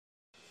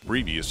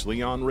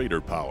Previously on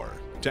Raider Power,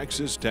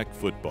 Texas Tech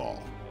football.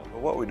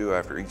 What we do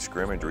after each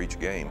scrimmage or each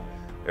game,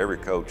 every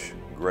coach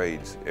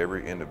grades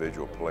every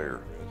individual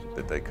player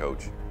that they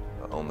coach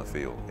on the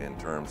field in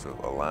terms of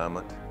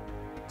alignment,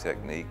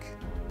 technique,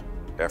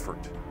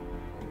 effort,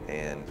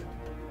 and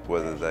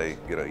whether they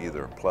get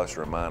either a plus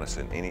or a minus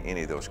in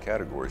any of those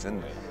categories.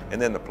 And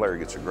then the player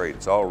gets a grade.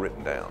 It's all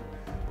written down.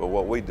 But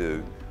what we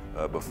do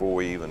before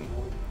we even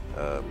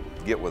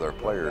get with our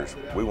players,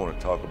 we want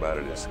to talk about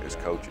it as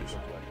coaches,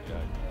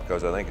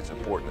 because I think it's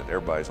important that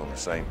everybody's on the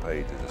same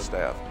page as a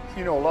staff.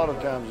 You know, a lot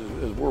of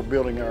times as we're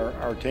building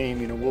our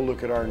team, you know, we'll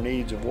look at our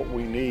needs of what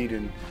we need,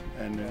 and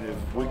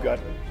if we've got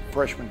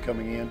freshmen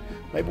coming in,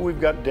 maybe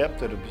we've got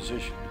depth at a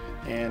position.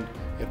 And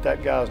if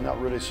that guy's not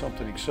really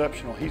something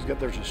exceptional,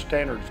 there's a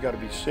standard that's got to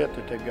be set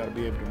that they've got to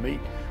be able to meet.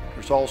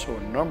 There's also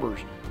a numbers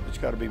that's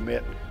got to be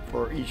met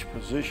for each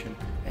position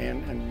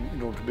and you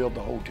know, to build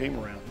the whole team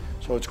around.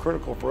 So it's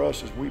critical for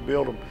us as we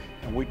build them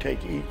and we take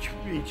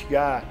each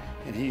guy,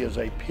 and he is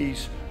a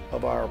piece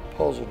of our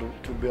puzzle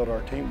to build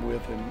our team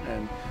with,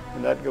 and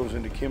that goes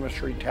into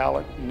chemistry,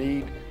 talent,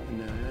 need,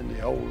 and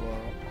the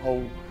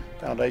whole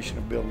foundation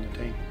of building the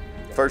team.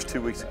 First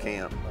 2 weeks of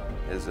camp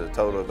is a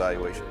total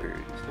evaluation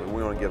period.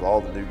 We want to give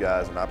all the new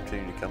guys an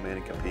opportunity to come in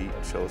and compete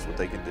and show us what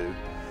they can do.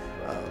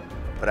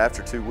 But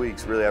after 2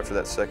 weeks, really after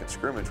that second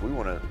scrimmage,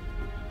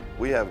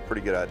 we have a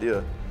pretty good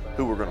idea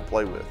who we're going to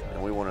play with,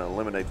 and we want to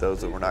eliminate those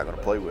that we're not going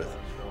to play with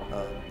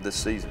this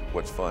season.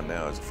 What's fun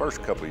now is the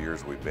first couple of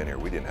years we've been here,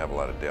 we didn't have a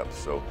lot of depth,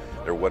 so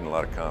there wasn't a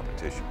lot of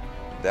competition.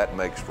 That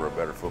makes for a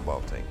better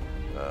football team.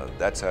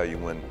 That's how you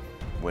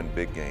win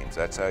big games.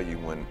 That's how you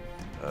win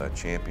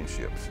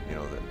championships. You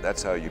know,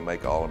 that's how you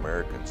make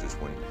All-Americans, is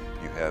when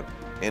you have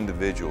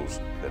individuals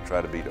that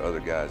try to beat other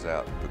guys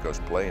out, because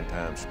playing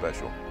time's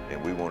special,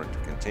 and we want it to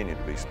continue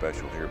to be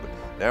special here. But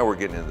now we're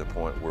getting to the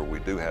point where we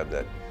do have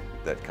that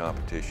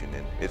competition,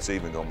 and it's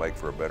even going to make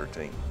for a better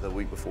team. The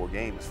week before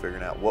game is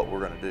figuring out what we're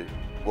going to do,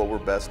 what we're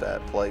best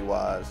at,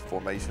 play-wise,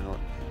 formational,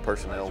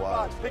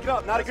 personnel-wise. Pick it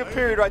up, not a good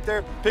period right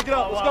there. Pick it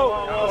up, let's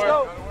go, let's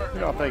go. You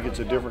know, I think it's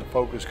a different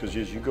focus, because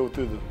as you go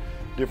through the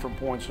different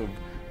points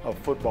of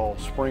football,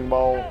 spring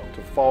ball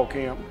to fall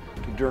camp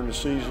to during the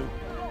season,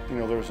 you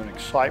know, there's an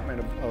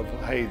excitement of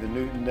hey, the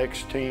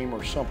next team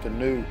or something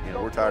new. You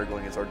know, we're tired of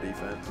going against our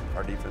defense.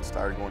 Our defense is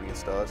tired of going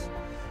against us.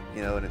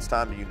 You know, and it's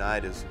time to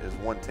unite as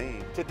one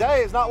team.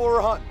 Today is not what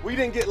we're hunting. We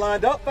didn't get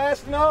lined up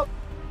fast enough.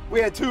 We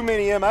had too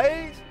many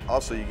MAs.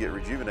 Also, you get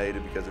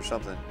rejuvenated because there's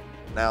something.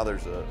 Now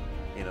there's a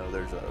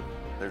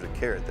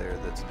carrot there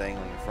that's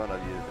dangling in front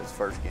of you. This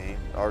first game,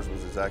 ours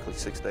was exactly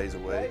 6 days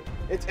away.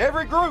 It's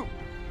every group.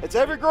 It's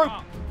every group,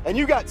 and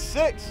you got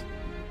 6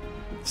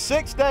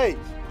 days.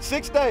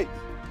 6 days.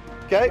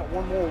 Okay.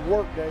 One more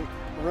work day.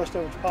 The rest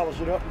of it's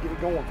polish it up and get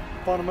it going.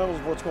 Fundamentals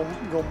is what's going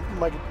to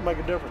make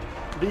a difference.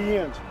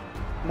 DNs.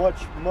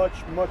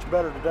 Much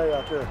better today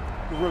out there.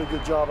 A really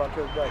good job out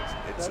there today.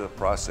 It's a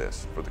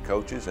process for the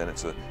coaches, and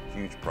it's a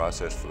huge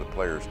process for the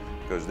players,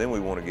 because then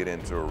we want to get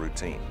into a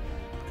routine,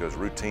 because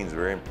routine is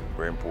very,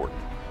 very important.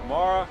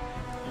 Tomorrow,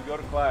 you go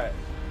to class.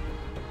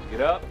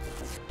 Get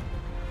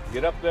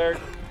up there,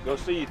 go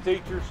see your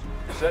teachers,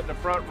 sit in the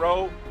front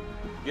row,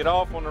 get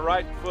off on the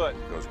right foot.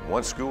 Because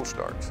once school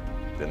starts,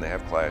 then they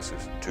have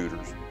classes,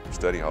 tutors,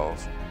 study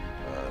halls.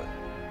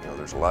 You know,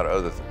 there's a lot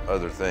of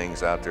other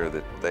things out there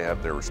that they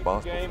have their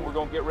responsibility for. We're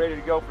going to get ready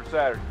to go for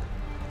Saturday.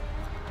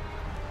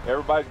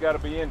 Everybody's got to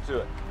be into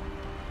it.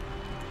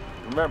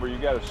 Remember, you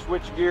got to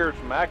switch gears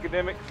from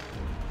academics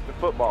to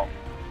football.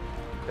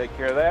 Take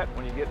care of that.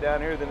 When you get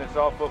down here, then it's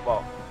all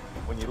football.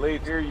 When you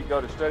leave here, you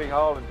go to study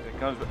hall, and it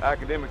comes with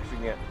academics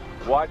again.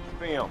 Watch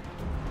film.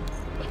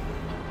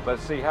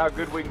 Let's see how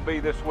good we can be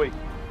this week.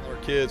 Our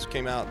kids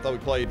came out, thought we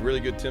played really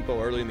good tempo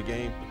early in the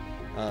game.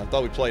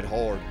 Thought we played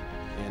hard.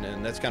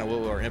 And that's kind of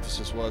what our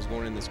emphasis was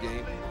going in this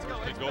game.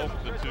 First and goal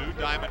from the 2,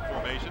 diamond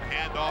formation,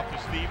 hand off to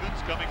Stevens,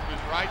 coming from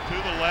his right to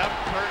the left,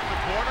 turns the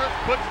corner,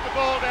 puts the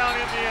ball down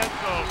in the end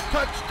zone.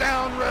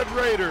 Touchdown, Red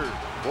Raiders!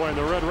 Boy, and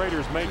the Red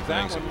Raiders made the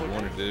things that we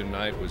wanted to do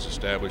tonight was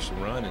establish the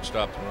run and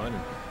stop the run,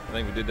 and I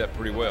think we did that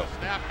pretty well.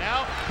 Snap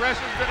now,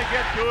 pressure's going to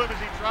get to him as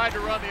he tried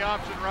to run the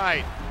option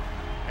right.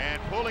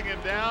 And pulling him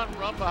down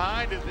from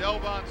behind is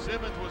Elvon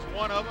Simmons was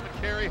one of them,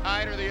 and Kerry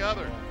Hyder the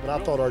other. But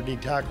I thought our D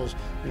tackles,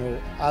 you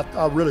know,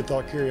 I really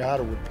thought Kerry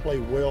Hyder would play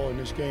well in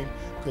this game,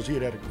 because he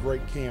had a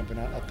great camp, and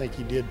I think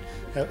he did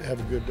have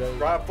a good day.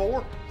 Drive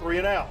 4, 3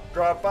 and out.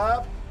 Drive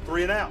 5,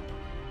 3 and out.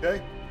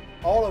 Okay?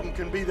 All of them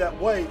can be that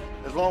way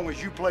as long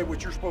as you play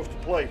what you're supposed to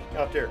play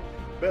out there.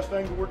 Best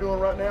thing that we're doing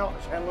right now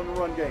is handling the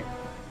run game.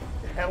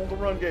 Handle the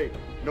run game.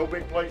 No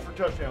big plays for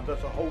touchdowns.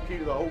 That's the whole key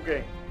to the whole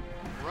game.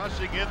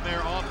 Rushing in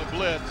there on the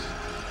blitz,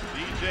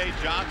 DJ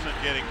Johnson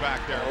getting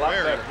back there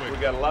very quick. We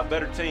got a lot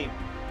better team.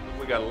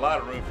 We got a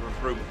lot of room for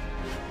improvement.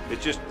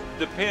 It just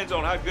depends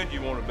on how good you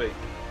want to be.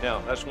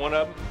 Now, that's one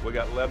of them. We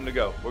got 11 to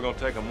go. We're going to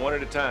take them one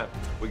at a time.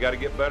 We got to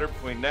get better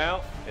between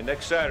now and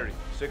next Saturday,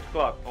 6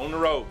 o'clock, on the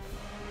road.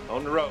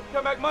 On the road.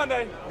 Come back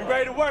Monday. Be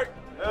ready to work.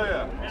 Hell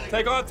yeah.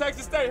 Take on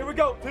Texas State. Here we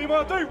go. Team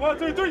on 3. 1,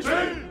 2,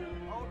 3.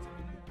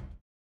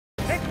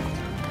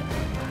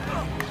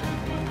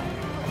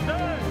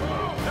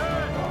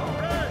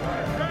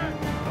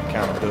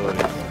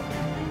 responsibility.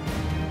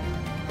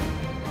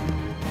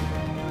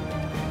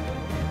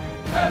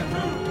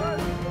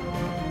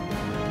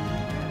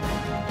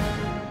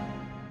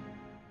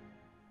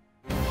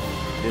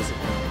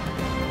 Discipline.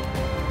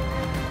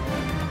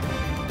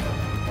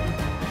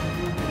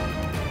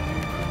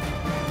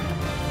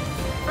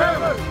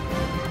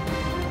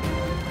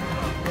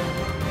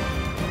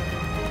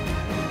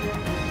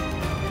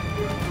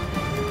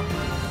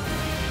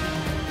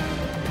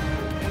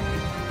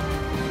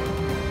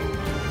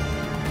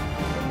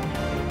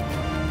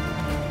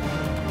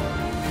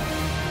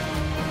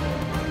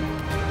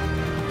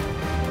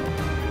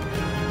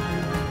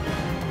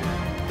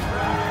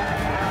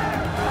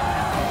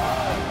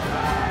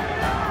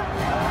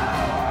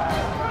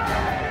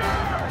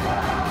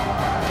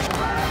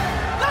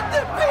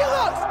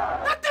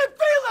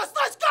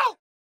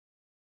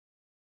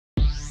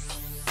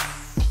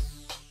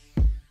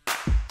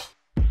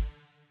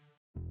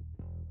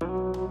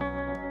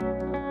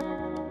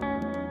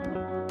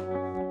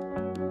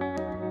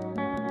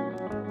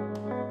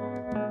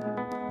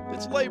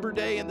 It's Labor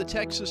Day and the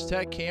Texas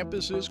Tech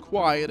campus is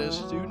quiet as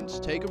students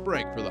take a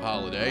break for the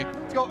holiday.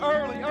 Let's go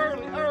early,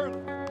 early, early.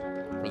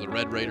 For the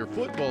Red Raider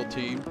football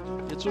team,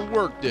 it's a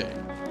work day.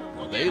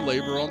 They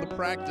labor on the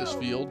practice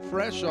field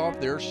fresh off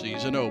their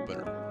season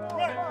opener.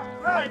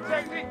 Right,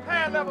 technique,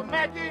 hand level,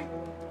 Mackie.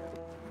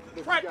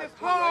 Practice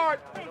hard.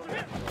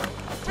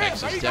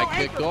 Texas Tech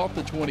kicked off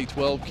the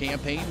 2012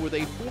 campaign with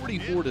a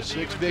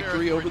 44-6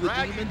 victory over the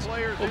Demons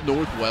of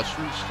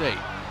Northwestern State.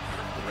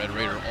 The Red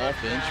Raider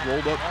offense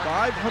rolled up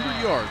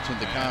 500 yards in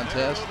the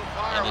contest,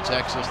 and the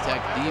Texas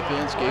Tech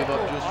defense gave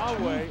up just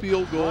 2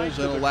 field goals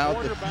and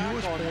allowed the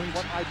fewest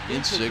points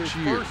in 6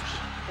 years.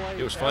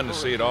 It was fun to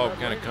see it all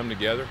kind of come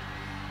together.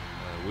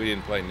 We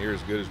didn't play near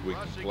as good as we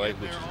can play,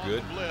 which is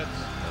good.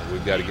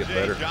 We've got to get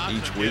better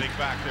each week,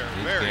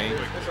 each game.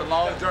 It's a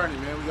long journey,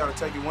 man. We got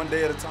to take it one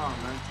day at a time,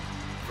 man.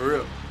 For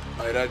real.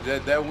 Like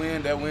that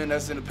win,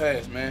 that's in the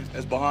past, man.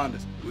 That's behind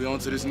us. We on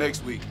to this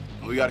next week.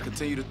 And we got to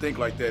continue to think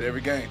like that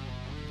every game.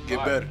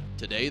 Get better.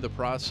 Today, the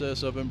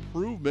process of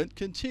improvement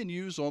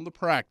continues on the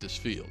practice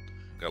field.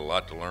 Got a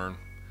lot to learn.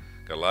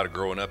 Got a lot of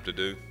growing up to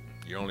do.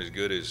 You're only as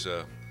good as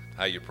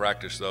how you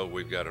practice, though.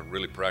 We've got to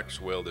really practice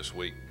well this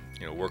week.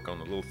 You know, work on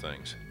the little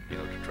things, you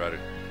know, to try to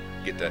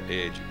get that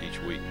edge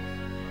each week.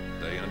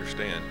 They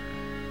understand,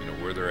 you know,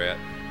 where they're at,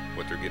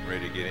 what they're getting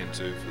ready to get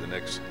into for the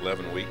next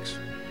 11 weeks,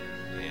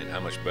 and how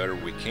much better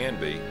we can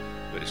be,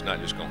 but it's not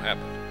just going to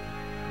happen.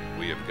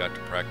 We have got to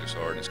practice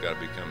hard, and it's got to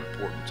become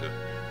important to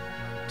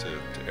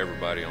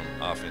everybody on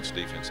offense,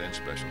 defense, and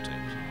special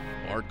teams.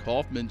 Art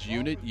Kaufman's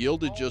unit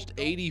yielded just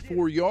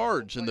 84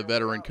 yards in the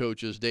veteran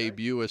coach's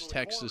debut as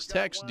Texas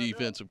Tech's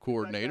defensive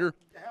coordinator.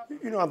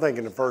 You know, I think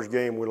in the first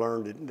game we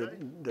learned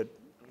that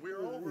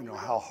you know,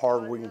 how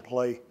hard we can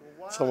play.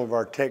 Some of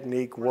our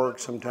technique work.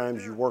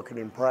 Sometimes you work it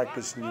in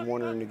practice and you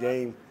wonder in the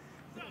game,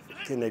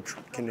 can they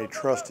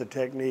trust the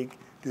technique?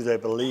 Do they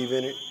believe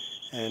in it?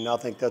 And I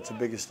think that's the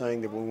biggest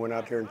thing, that when we went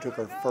out there and took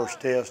our first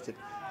test, that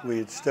we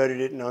had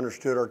studied it and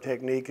understood our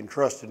technique and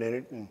trusted in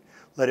it and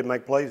let it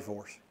make plays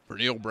for us. For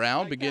Neil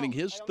Brown, beginning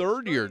his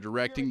 3rd year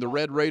directing the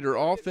Red Raider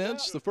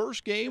offense, the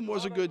first game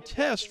was a good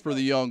test for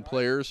the young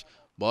players,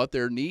 but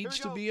there needs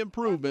to be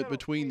improvement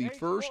between the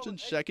first and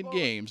second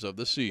games of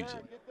the season.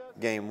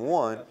 Game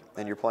 1,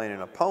 and you're playing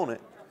an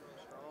opponent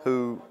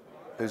who's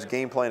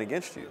game playing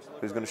against you,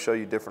 who's going to show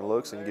you different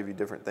looks and give you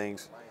different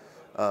things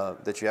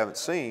that you haven't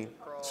seen.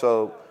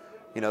 So,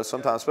 you know,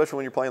 sometimes, especially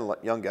when you're playing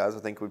young guys, I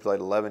think we played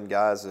 11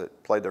 guys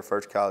that played their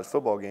first college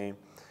football game.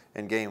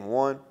 In game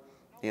 1,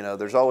 you know,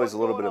 there's always a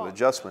little bit of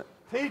adjustment.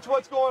 Teach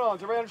what's going on.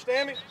 Does everybody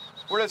understand me?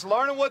 We're just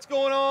learning what's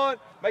going on.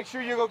 Make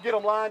sure you go get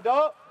them lined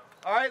up.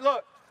 All right,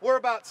 look, we're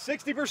about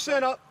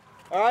 60% up.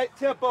 All right,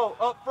 tempo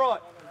up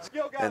front.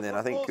 Skill guys, and then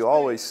I think you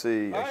always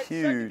see a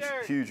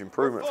huge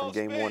improvement from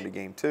game 1 to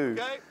game 2,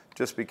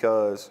 just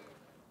because,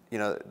 you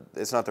know,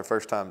 it's not their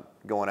first time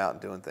going out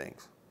and doing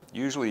things.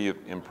 Usually you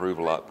improve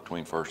a lot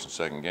between first and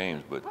second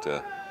games,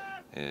 but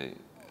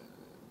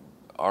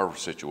our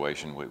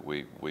situation,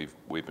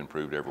 we've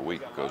improved every week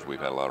because we've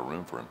had a lot of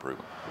room for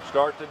improvement.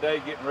 Start today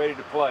getting ready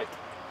to play.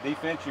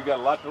 Defense, you got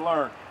a lot to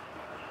learn.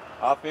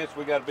 Offense,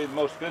 we got to be the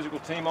most physical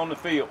team on the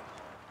field.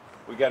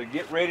 We got to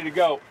get ready to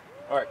go.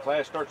 All right,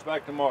 class starts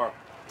back tomorrow.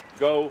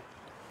 Go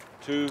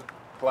to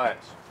class.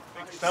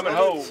 Come and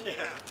hold.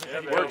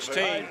 Works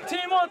team.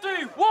 Team on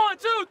 3. 1,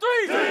 2,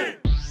 3. Team.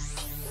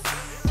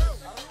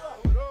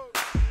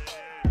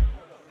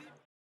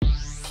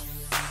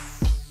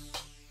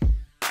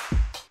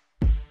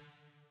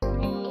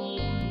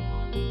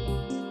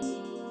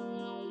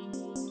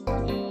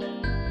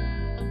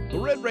 The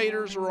Red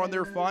Raiders are on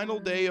their final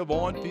day of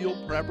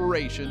on-field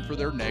preparation for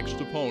their next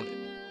opponent.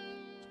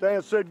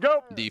 Stand, sit,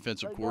 go.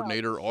 Defensive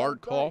coordinator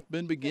Art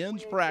Kaufman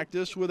begins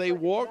practice with a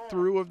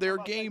walkthrough of their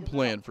game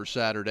plan for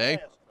Saturday.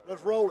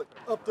 Let's roll it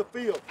up the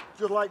field,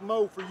 just like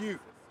Mo for you.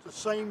 It's the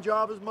same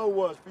job as Mo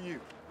was for you.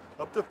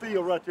 Up the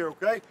field right there,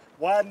 okay?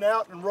 Widen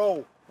out and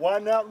roll.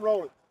 Widen out and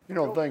roll it. You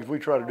know, the things we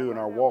try to do in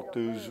our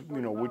walkthroughs,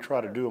 you know, we try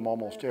to do them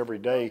almost every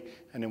day,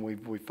 and then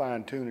we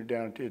fine tune it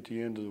down at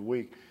the end of the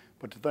week.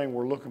 But the thing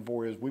we're looking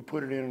for is we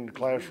put it in the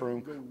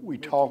classroom, we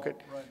talk it,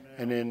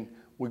 and then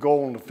we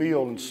go on the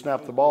field and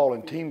snap the ball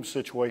in team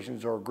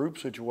situations or group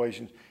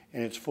situations,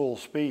 and it's full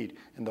speed.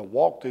 And the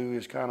walkthrough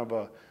is kind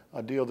of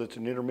a deal that's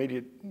an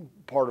intermediate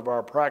part of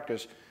our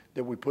practice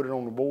that we put it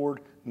on the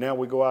board. Now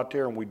we go out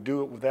there and we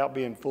do it without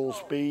being full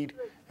speed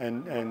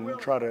and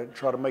try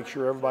to make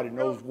sure everybody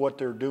knows what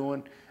they're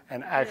doing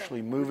and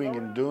actually moving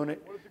and doing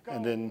it,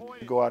 and then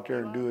go out there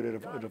and do it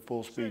at a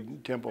full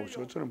speed tempo.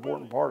 So it's an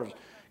important part of it,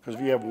 because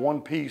if you have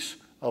one piece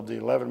of the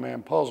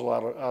 11-man puzzle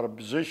out of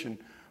position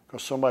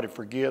because somebody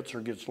forgets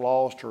or gets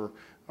lost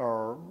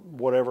or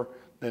whatever,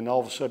 then all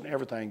of a sudden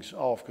everything's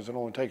off, because it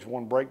only takes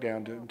one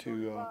breakdown to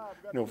you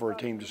know, for a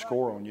team to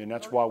score on you. And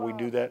that's why we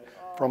do that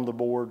from the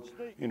board,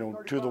 you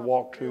know, to the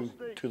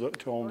walkthrough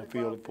to on the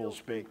field at full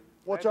speed.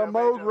 What's our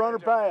mode? Run or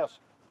pass?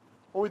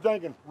 What are we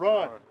thinking?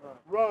 Run.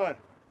 Run.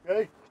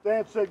 Okay?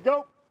 Stand, set,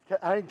 go.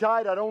 Hang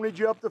tight. I don't need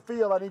you up the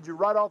field. I need you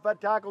right off that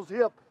tackle's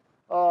hip,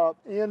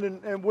 end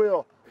and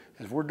will.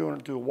 As we're doing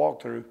it through a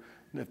walkthrough,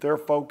 if they're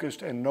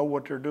focused and know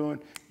what they're doing,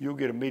 you'll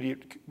get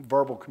immediate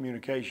verbal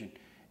communication.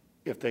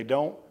 If they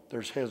don't,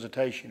 there's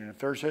hesitation. And if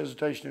there's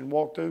hesitation in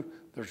walkthrough,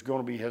 there's going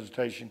to be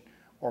hesitation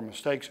or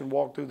mistakes in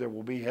walkthrough. There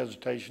will be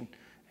hesitation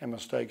and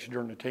mistakes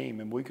during the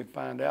team. And we could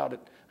find out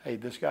that, hey,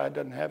 this guy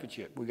doesn't have it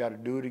yet. We got to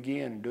do it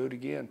again and do it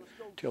again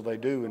till they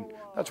do. And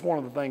that's one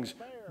of the things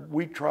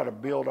we try to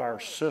build our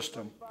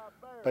system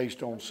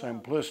based on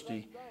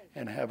simplicity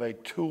and have a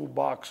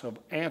toolbox of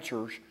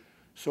answers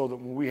so that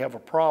when we have a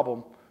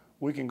problem,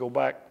 we can go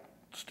back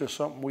to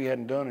something we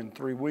hadn't done in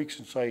 3 weeks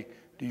and say,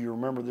 do you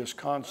remember this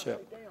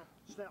concept?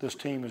 This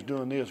team is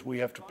doing this. We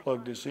have to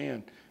plug this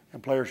in.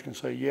 And players can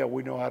say, yeah,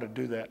 we know how to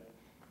do that.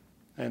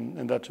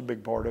 And that's a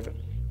big part of it.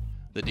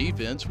 The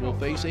defense will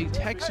face a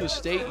Texas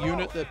State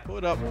unit that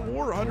put up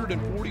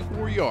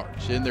 444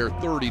 yards in their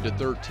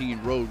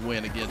 30-13 road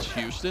win against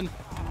Houston.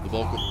 The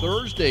bulk of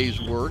Thursday's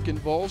work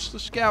involves the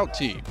scout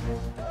team.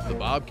 The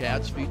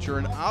Bobcats feature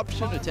an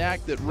option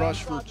attack that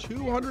rushed for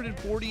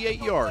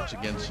 248 yards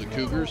against the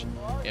Cougars.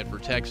 And for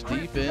Tech's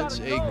defense,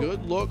 a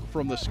good look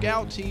from the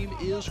scout team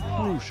is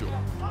crucial.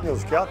 You know, the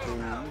scout team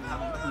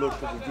look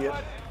that we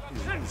get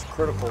is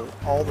critical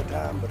all the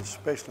time, but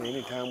especially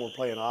anytime we're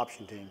playing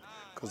option team,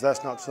 because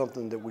that's not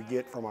something that we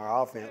get from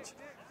our offense.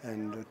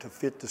 And to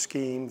fit the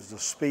schemes, the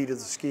speed of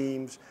the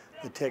schemes,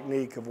 the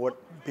technique of what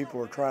people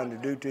are trying to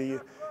do to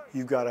you,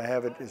 you've got to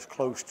have it as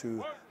close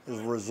to as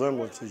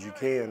resemblance as you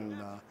can,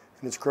 and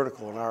it's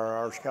critical, and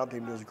our scout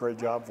team does a great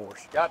job for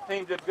us. Y'all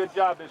team did a good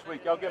job this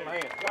week. Y'all give them a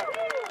hand.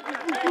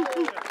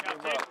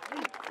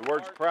 The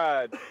words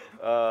pride.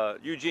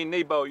 Eugene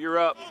Nebo, you're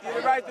up. Get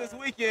it right this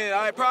weekend.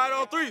 All right, pride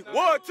on three.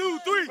 1, 2,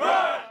 3.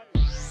 Pride.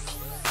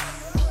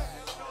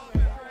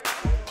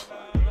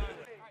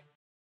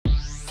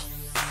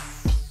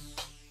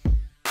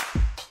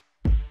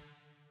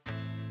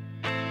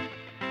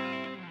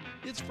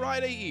 It's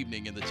Friday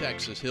evening in the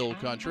Texas Hill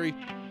Country.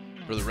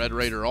 For the Red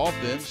Raider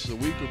offense, the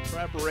week of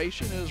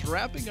preparation is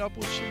wrapping up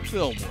with some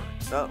film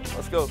work. No,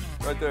 let's go.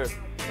 Right there.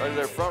 Right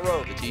there, front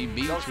row. The team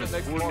meets with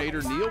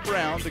coordinator Neil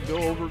Brown to go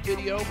over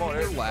video from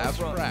their last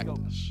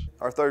practice.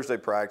 Our Thursday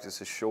practice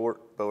is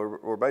short, but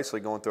we're basically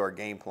going through our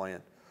game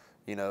plan,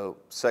 you know,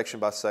 section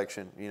by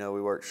section. You know,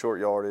 we work short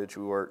yardage,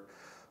 we work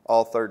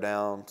all third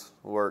downs,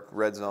 we work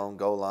red zone,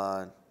 goal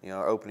line, you know,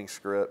 our opening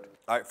script.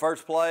 All right,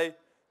 first play,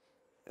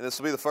 and this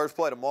will be the first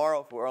play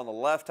tomorrow. We're on the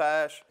left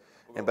hash.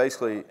 And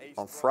basically,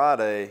 on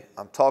Friday,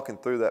 I'm talking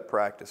through that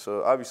practice.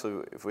 So obviously,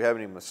 if we have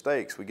any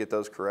mistakes, we get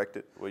those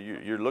corrected. Well,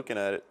 you're looking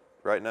at it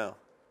right now.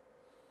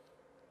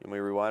 You want me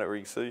to rewind it where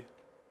you can see?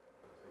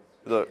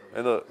 Look,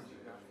 and look.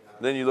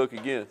 Then you look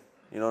again.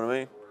 You know what I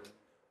mean?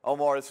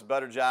 Omar, this is a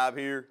better job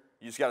here.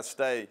 You just got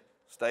to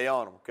stay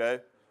on them,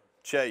 okay?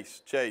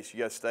 Chase, you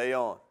got to stay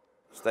on.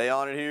 Stay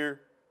on it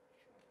here.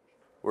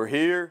 We're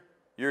here.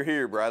 You're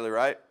here, Bradley,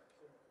 right?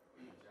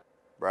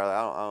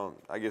 Bradley,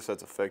 I guess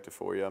that's effective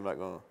for you. I'm not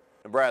going to.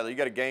 And Bradley, you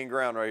got to gain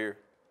ground right here,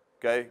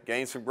 okay?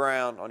 Gain some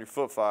ground on your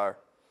foot fire.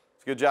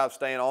 It's a good job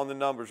staying on the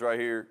numbers right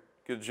here.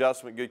 Good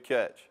adjustment, good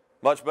catch.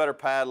 Much better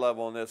pad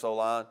level on this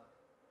O-line.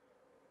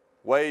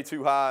 Way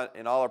too high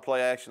in all our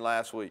play action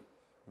last week.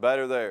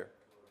 Better there.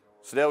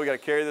 Still, we got to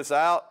carry this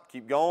out.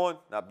 Keep going.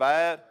 Not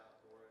bad.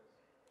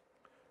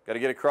 Got to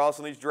get across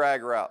on these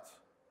drag routes.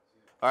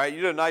 All right,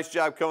 you did a nice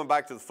job coming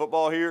back to the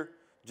football here.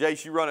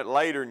 Jace, you run it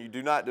later, and you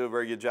do not do a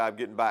very good job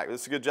getting back.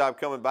 This is a good job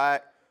coming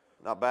back.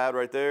 Not bad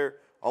right there.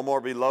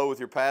 Omar, be low with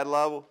your pad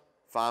level.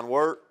 Fine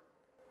work.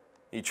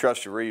 You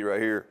trust your read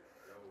right here.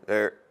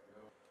 There.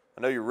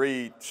 I know your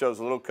read shows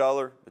a little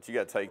color, but you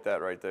got to take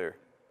that right there.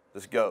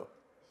 Let's go.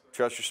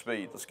 Trust your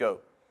speed. Let's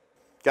go.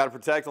 Got to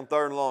protect on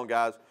third and long,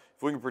 guys.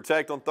 If we can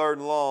protect on third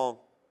and long,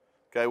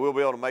 okay, we'll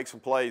be able to make some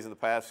plays in the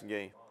passing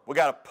game. We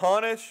got to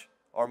punish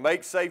or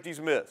make safeties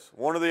miss,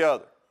 one or the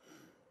other.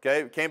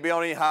 Okay, we can't be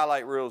on any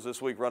highlight reels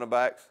this week, running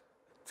backs.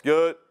 It's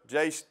good.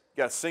 Jace, you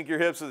got to sink your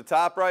hips to the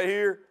top right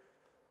here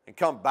and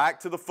come back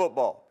to the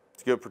football.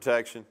 It's good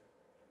protection.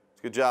 It's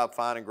a good job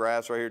finding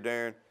grass right here,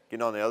 Darren.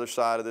 Getting on the other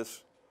side of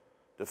this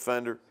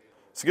defender.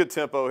 It's a good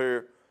tempo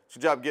here. It's a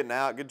good job getting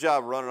out. Good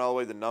job running all the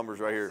way to the numbers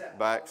right here,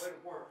 backs.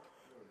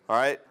 All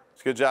right.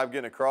 It's a good job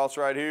getting across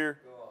right here.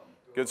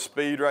 Good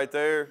speed right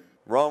there.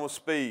 Run with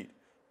speed.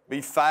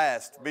 Be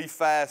fast. Be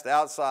fast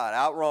outside.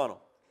 Outrun them.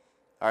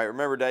 All right,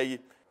 remember, Day,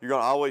 you're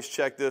going to always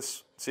check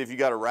this, see if you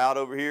got a route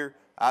over here.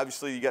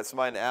 Obviously, you got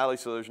somebody in the alley,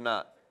 so there's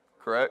not.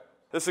 Correct?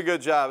 This is a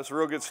good job. It's a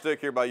real good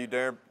stick here by you,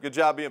 Darren. Good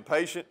job being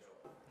patient.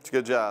 It's a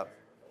good job.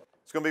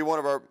 It's going to be one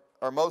of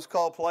our most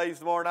called plays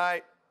tomorrow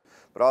night,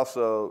 but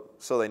also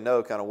so they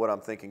know kind of what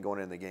I'm thinking going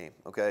into the game,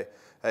 okay?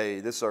 Hey,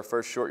 this is our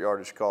first short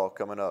yardage call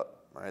coming up.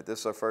 All right, this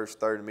is our first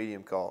third and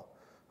medium call.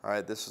 All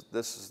right, this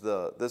is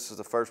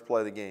the first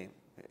play of the game.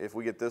 If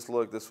we get this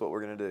look, this is what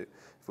we're going to do.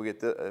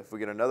 If we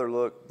get another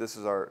look, this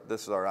is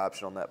our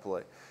option on that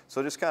play.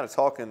 So just kind of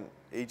talking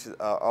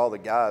all the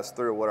guys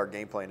through what our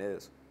game plan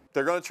is.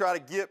 They're going to try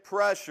to get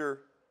pressure,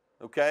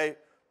 okay,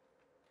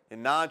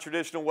 in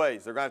non-traditional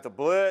ways. They're going to have to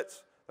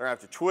blitz. They're going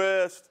to have to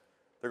twist.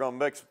 They're going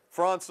to mix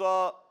fronts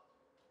up,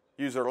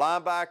 use their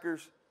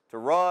linebackers to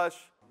rush.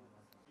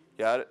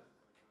 Got it?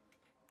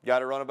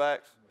 Got it, running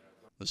backs?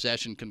 The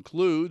session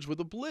concludes with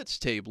a blitz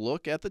tape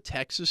look at the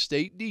Texas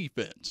State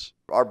defense.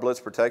 Our blitz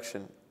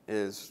protection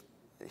is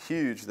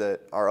huge that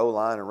our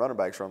O-line and running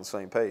backs are on the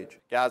same page.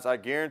 Guys, I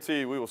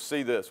guarantee you we will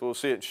see this. We'll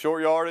see it in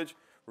short yardage.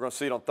 We're going to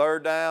see it on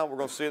third down. We're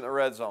going to see it in the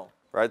red zone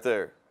right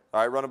there.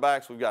 All right, running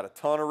backs, we've got a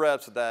ton of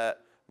reps of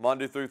that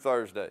Monday through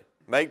Thursday.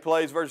 Make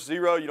plays versus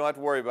zero, you don't have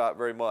to worry about it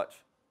very much.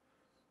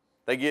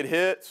 They get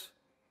hits,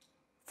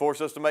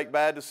 force us to make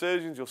bad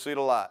decisions, you'll see it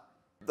a lot.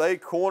 They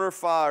corner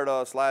fired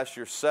us last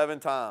year 7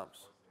 times.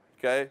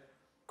 Okay,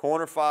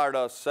 corner fired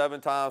us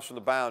 7 times from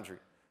the boundary,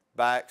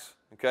 backs.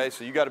 Okay,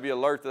 so you got to be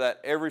alert to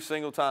that every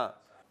single time.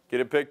 Get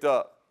it picked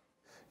up.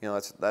 You know,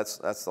 that's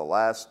the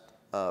last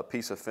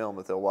piece of film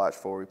that they'll watch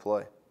before we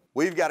play.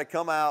 We've got to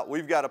come out.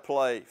 We've got to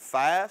play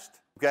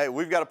fast. Okay,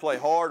 we've got to play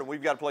hard and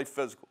we've got to play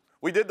physical.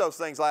 We did those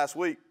things last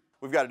week.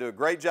 We've got to do a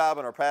great job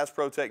in our pass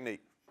pro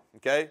technique.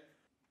 Okay,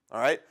 all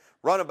right.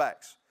 Running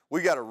backs.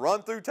 We got to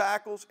run through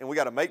tackles and we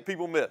got to make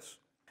people miss.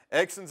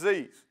 X and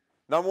Z's.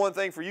 Number one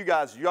thing for you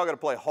guys is y'all got to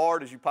play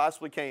hard as you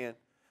possibly can,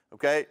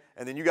 okay?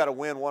 And then you got to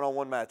win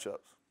one-on-one matchups.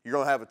 You're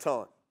going to have a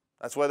ton.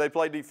 That's why they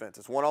play defense.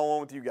 It's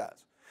one-on-one with you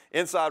guys.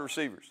 Inside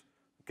receivers,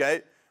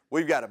 okay?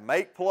 We've got to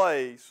make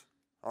plays,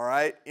 all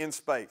right, in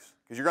space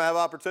because you're going to have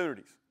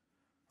opportunities,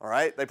 all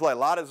right? They play a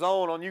lot of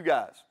zone on you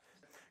guys.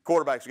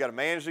 Quarterbacks, you got to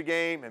manage the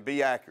game and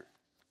be accurate.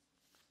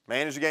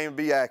 Manage the game and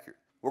be accurate.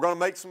 We're going to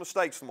make some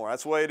mistakes tomorrow.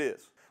 That's the way it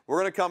is. We're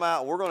going to come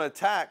out and we're going to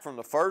attack from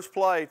the first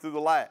play through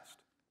the last,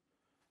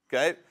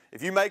 okay?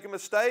 If you make a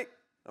mistake,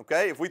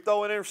 okay, if we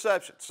throw an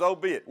interception, so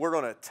be it. We're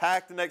going to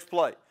attack the next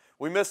play.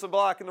 We miss a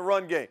block in the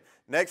run game.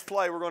 Next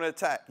play, we're going to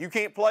attack. You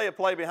can't play a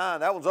play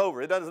behind. That one's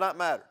over. It does not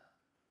matter.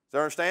 Does you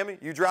understand me?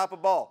 You drop a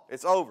ball.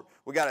 It's over.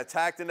 We got to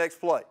attack the next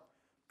play,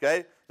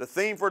 okay? The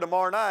theme for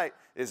tomorrow night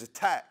is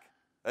attack,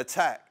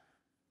 attack.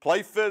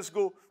 Play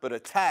physical, but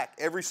attack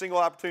every single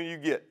opportunity you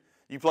get.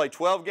 You play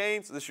 12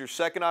 games. This is your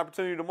second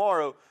opportunity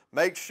tomorrow.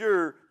 Make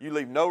sure you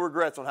leave no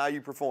regrets on how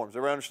you perform. Does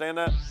everybody understand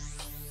that?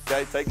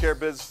 Okay, take care of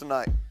business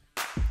tonight.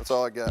 That's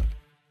all I got.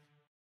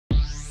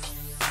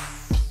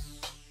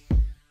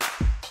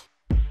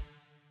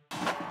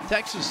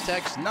 Texas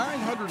Tech's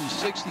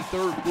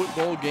 963rd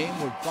football game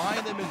would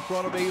find them in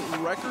front of a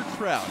record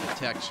crowd at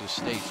Texas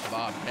State's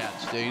Bobcat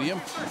Stadium.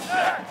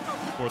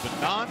 For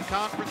the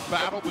non-conference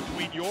battle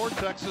between your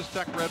Texas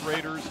Tech Red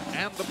Raiders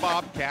and the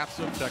Bobcats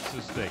of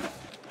Texas State.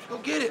 Go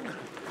get it.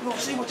 You gonna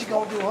see what you're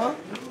gonna do, huh?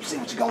 See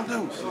what you're gonna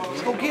do.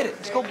 Let's go get it.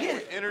 Let's go get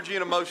it. Energy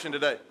and emotion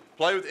today.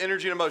 Play with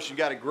energy and emotion. You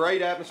got a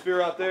great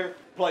atmosphere out there.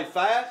 Play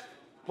fast,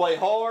 play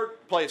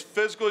hard, play as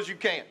physical as you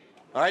can.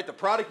 All right, the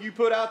product you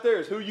put out there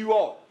is who you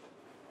are.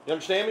 You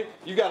understand me?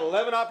 You got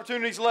 11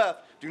 opportunities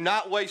left. Do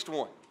not waste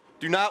one.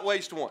 Do not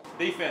waste one.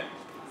 Defense.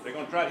 They're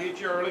going to try to hit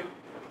you early.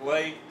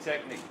 Play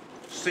technique.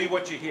 See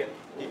what you hit.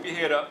 Keep your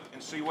head up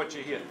and see what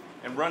you hit.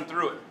 And run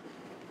through it.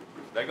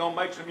 They're going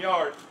to make some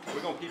yards.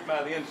 We're going to keep them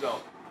out of the end zone.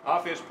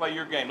 Offense, play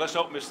your game. Let's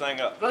open this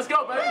thing up. Let's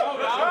go, baby. Let's go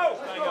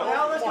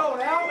now. Let's go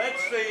now.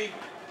 Let's see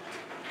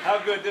how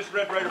good this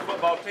Red Raider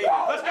football team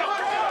is. Let's go.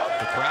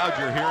 The crowd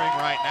you're hearing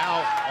right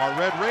now are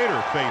Red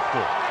Raider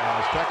faithful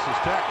as Texas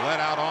Tech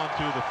led out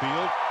onto the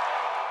field.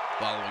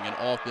 Following an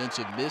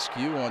offensive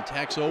miscue on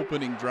Tech's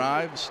opening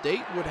drive,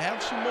 State would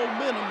have some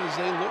momentum as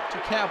they look to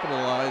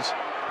capitalize.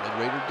 Red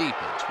Raider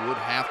defense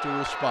would have to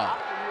respond.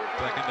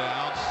 Second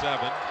down, 7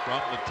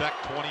 from the Tech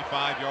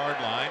 25-yard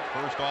line.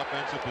 First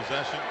offensive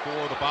possession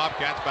for the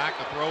Bobcats. Back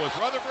to throw as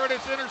Rutherford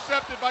is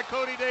intercepted by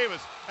Cody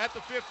Davis at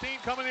the 15,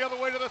 coming the other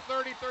way to the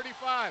 30,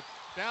 35.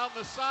 Down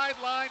the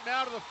sideline,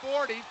 now to the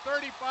 40,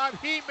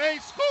 35. He may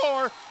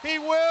score. He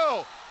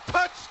will.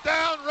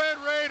 Touchdown, Red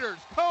Raiders.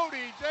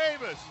 Cody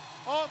Davis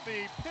on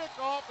the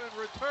pickoff and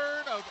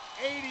return of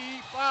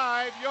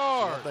 85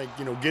 yards. I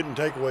think, getting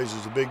takeaways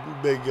is a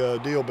big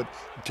deal, but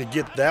to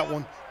get that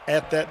one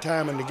at that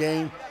time in the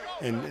game,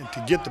 and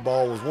to get the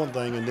ball was one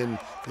thing, and then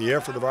the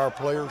effort of our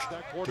players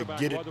to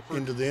get it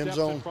into the end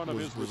zone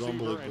was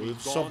unbelievable. It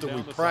was something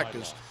we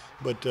practiced,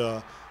 but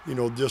you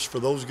know, just for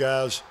those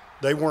guys,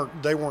 they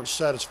weren't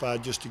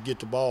satisfied just to get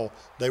the ball.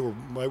 They were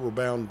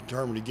bound and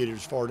determined to get it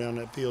as far down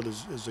that field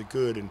as they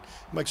could, and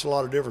it makes a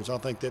lot of difference. I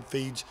think that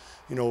feeds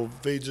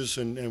us,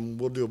 and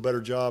we'll do a better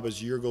job as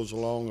the year goes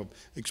along of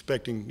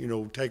expecting,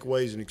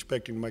 takeaways and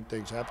expecting to make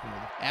things happen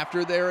with it.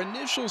 After their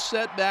initial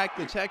setback,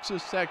 the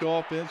Texas Tech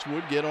offense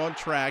would get on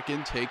track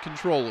and take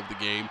control of the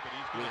game.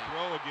 He's going to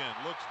throw again.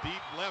 Looks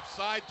deep left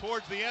side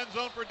towards the end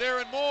zone for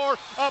Darren Moore.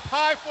 Up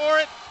high for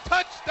it.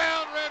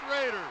 Touchdown, Red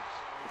Raiders.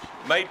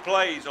 Made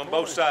plays on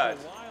both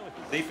sides.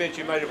 Defense,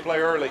 you made a play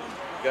early.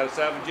 Got us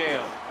out of a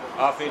jam.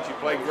 Offense, you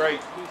played great.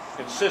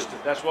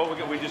 Consistent. That's what we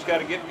got. We just got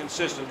to get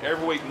consistent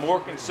every week. More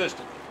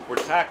consistent. We're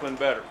tackling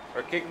better.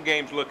 Our kicking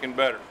game's looking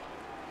better.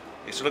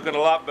 It's looking a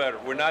lot better.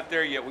 We're not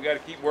there yet. We got to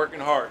keep working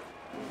hard.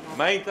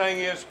 Main thing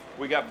is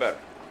we got better.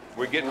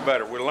 We're getting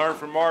better. We learn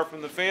from Marv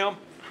from the film.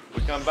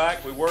 We come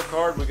back. We work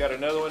hard. We got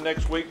another one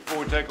next week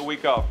before we take a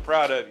week off.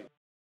 Proud of you.